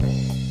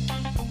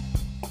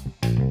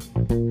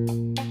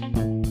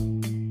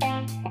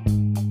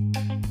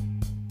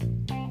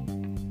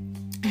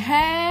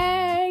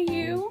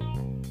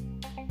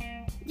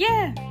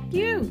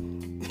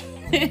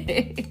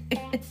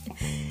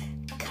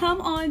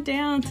on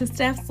down to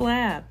Steph's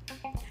Lab,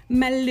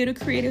 my little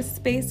creative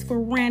space for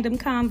random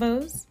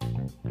convos.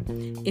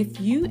 If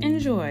you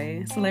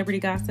enjoy celebrity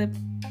gossip,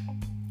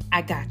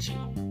 I got you.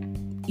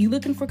 You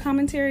looking for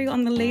commentary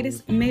on the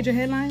latest major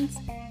headlines?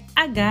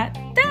 I got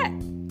that.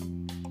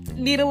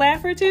 Need a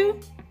laugh or two?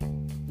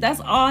 That's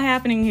all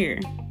happening here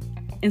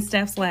in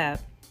Steph's Lab.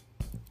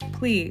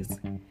 Please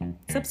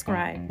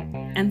subscribe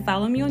and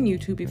follow me on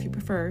YouTube if you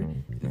prefer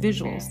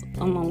visuals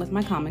along with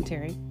my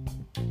commentary,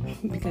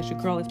 because your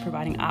girl is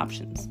providing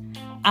options.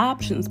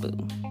 Options, boo.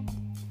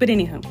 But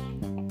anywho,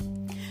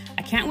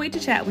 I can't wait to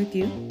chat with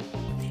you,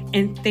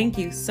 and thank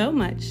you so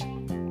much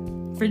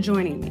for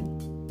joining me.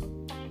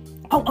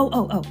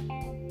 Oh.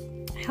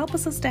 Help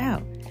us sister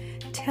out.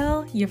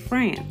 Tell your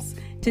friends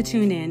to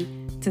tune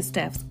in to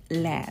Steph's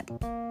Lab.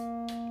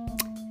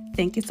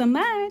 Thank you so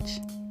much.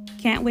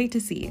 Can't wait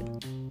to see you.